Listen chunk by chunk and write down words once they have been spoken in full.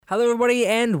Hello, everybody,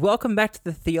 and welcome back to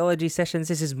the Theology Sessions.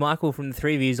 This is Michael from the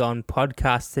Three Views On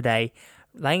podcast today,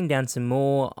 laying down some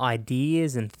more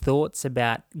ideas and thoughts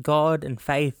about God and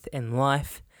faith and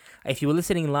life. If you were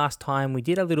listening last time, we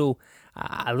did a little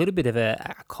bit of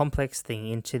a complex thing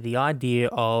into the idea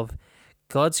of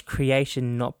God's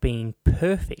creation not being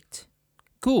perfect,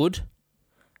 good,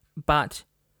 but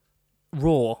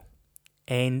raw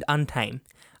and untamed,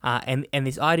 and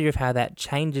this idea of how that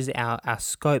changes our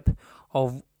scope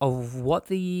of what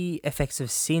the effects of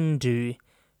sin do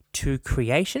to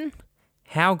creation,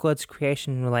 how God's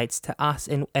creation relates to us,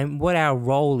 and what our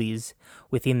role is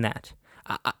within that.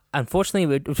 Unfortunately,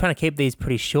 we're trying to keep these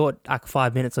pretty short, like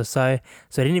 5 minutes or so I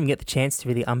didn't even get the chance to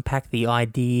really unpack the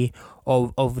idea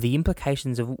of the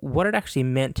implications of what it actually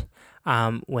meant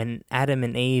when Adam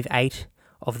and Eve ate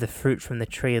of the fruit from the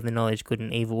tree of the knowledge good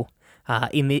and evil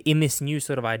in this new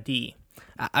sort of idea.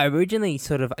 Originally,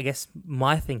 I guess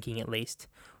my thinking at least,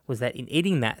 was that in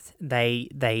eating that,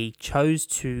 they chose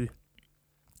to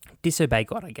disobey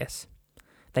God, I guess.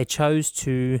 They chose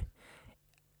to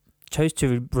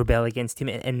rebel against him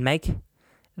and make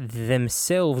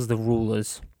themselves the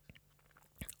rulers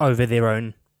over their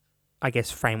own, I guess,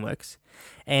 frameworks.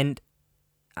 And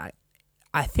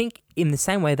I think in the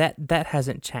same way that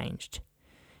hasn't changed.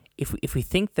 If we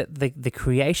think that the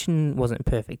creation wasn't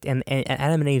perfect and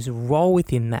Adam and Eve's role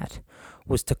within that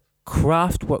was to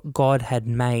craft what God had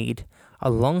made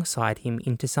alongside him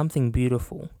into something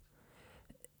beautiful,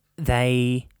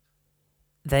 the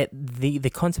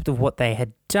concept of what they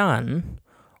had done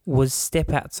was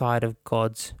step outside of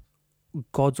God's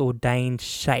ordained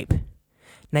shape.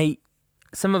 Now,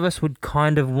 some of us would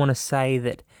kind of want to say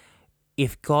that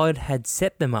if God had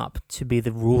set them up to be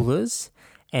the rulers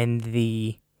and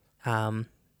the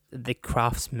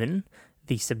craftsmen,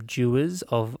 the subduers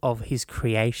of his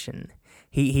creation,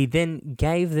 he then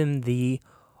gave them the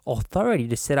authority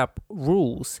to set up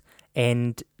rules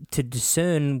and to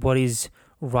discern what is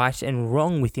right and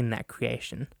wrong within that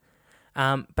creation.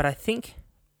 But I think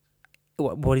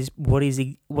what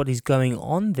is going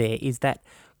on there is that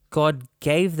God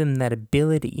gave them that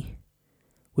ability,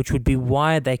 which would be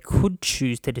why they could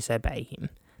choose to disobey him.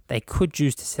 They could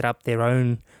choose to set up their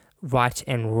own right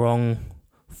and wrong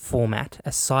format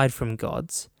aside from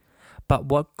God's. But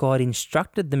what God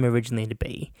instructed them originally to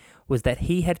be was that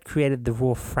he had created the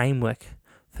raw framework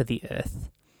for the earth.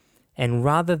 And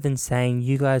rather than saying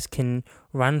you guys can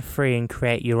run free and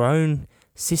create your own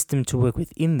system to work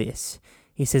within this,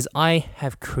 he says, I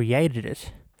have created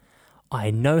it. I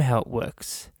know how it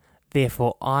works.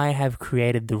 Therefore, I have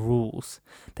created the rules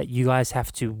that you guys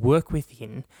have to work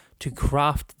within to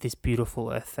craft this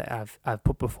beautiful earth that I've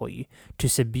put before you, to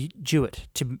subdue it,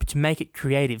 to make it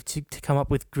creative, to come up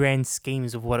with grand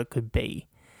schemes of what it could be.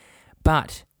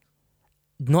 But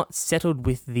not settled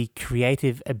with the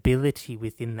creative ability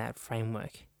within that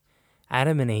framework.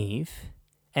 Adam and Eve,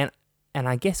 and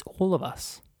I guess all of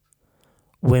us,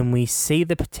 when we see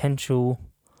the potential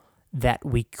that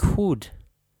we could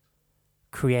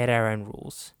create our own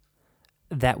rules,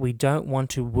 that we don't want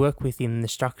to work within the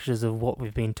structures of what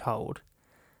we've been told,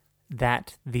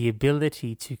 that the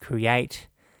ability to create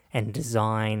and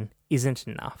design isn't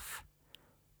enough.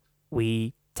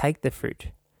 We take the fruit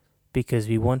because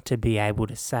we want to be able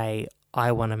to say,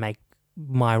 I want to make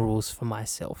my rules for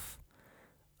myself.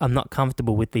 I'm not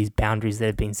comfortable with these boundaries that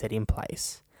have been set in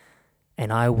place.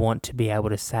 And I want to be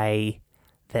able to say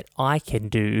that I can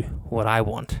do what I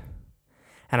want.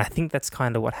 And I think that's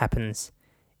kind of what happens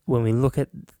when we look at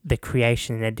the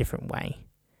creation in a different way.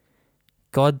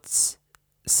 God's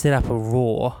set up a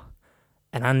raw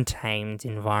and untamed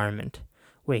environment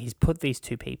where he's put these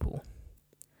two people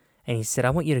and he said, I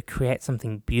want you to create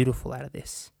something beautiful out of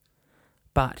this.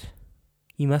 But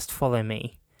you must follow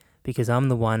me because I'm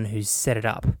the one who's set it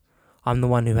up. I'm the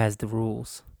one who has the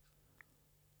rules.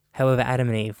 However, Adam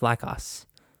and Eve, like us,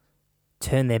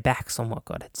 turn their backs on what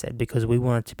God had said because we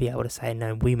wanted to be able to say,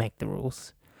 no, we make the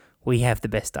rules. We have the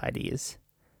best ideas.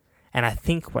 And I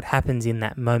think what happens in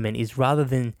that moment is, rather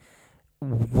than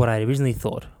what I originally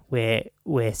thought,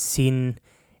 where sin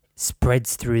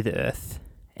spreads through the earth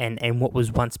and what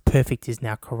was once perfect is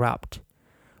now corrupt,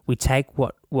 we take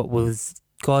what was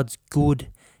God's good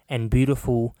and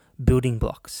beautiful building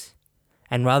blocks,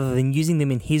 and rather than using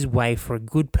them in his way for a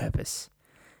good purpose,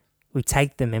 we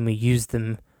take them and we use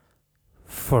them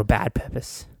for a bad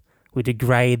purpose. We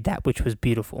degrade that which was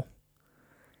beautiful.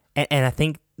 And I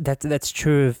think that's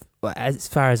true of, as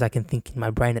far as I can think in my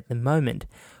brain at the moment,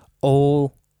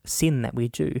 all sin that we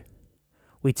do.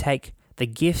 We take the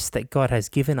gifts that God has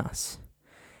given us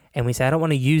and we say, I don't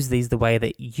want to use these the way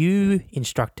that you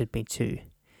instructed me to.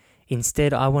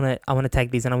 Instead, I want to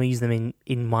take these and I want to use them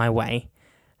in my way,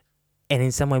 and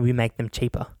in some way we make them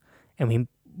cheaper, and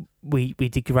we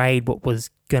degrade what was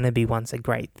going to be once a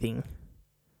great thing.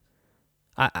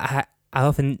 I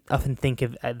often think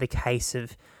of the case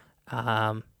of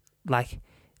like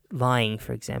lying,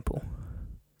 for example.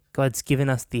 God's given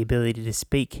us the ability to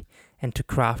speak and to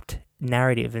craft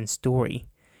narrative and story,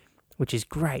 which is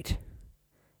great,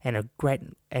 and a great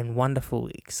and wonderful,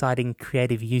 exciting,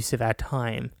 creative use of our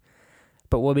time.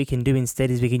 But what we can do instead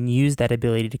is we can use that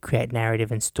ability to create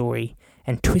narrative and story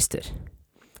and twist it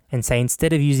and say,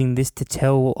 instead of using this to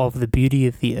tell of the beauty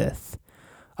of the earth,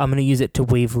 I'm going to use it to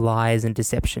weave lies and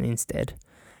deception instead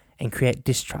and create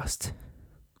distrust.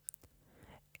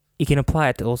 You can apply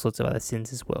it to all sorts of other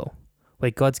sins as well,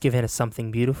 where God's given us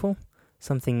something beautiful,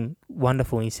 something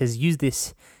wonderful, and he says, use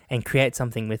this and create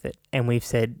something with it. And we've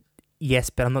said, yes,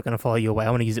 but I'm not going to follow your way. I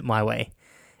want to use it my way.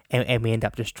 And we end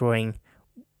up destroying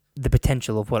the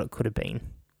potential of what it could have been.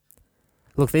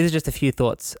 Look, these are just a few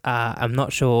thoughts. I'm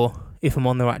not sure if I'm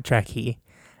on the right track here.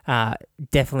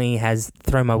 Definitely has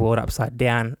thrown my world upside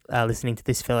down listening to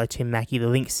this fellow Tim Mackey. The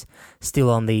link's still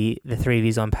on the Three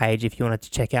Views on page if you wanted to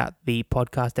check out the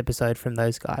podcast episode from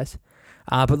those guys.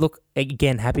 But look,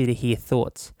 again, happy to hear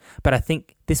thoughts. But I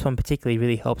think this one particularly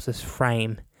really helps us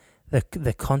frame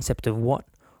the concept of what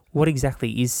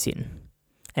exactly is sin.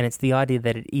 And it's the idea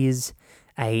that it is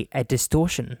a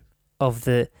distortion of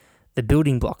the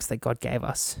building blocks that God gave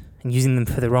us and using them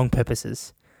for the wrong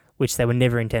purposes, which they were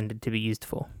never intended to be used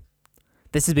for.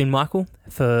 This has been Michael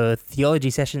for Theology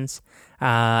Sessions.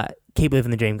 Keep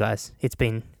living the dream, guys. It's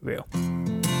been real.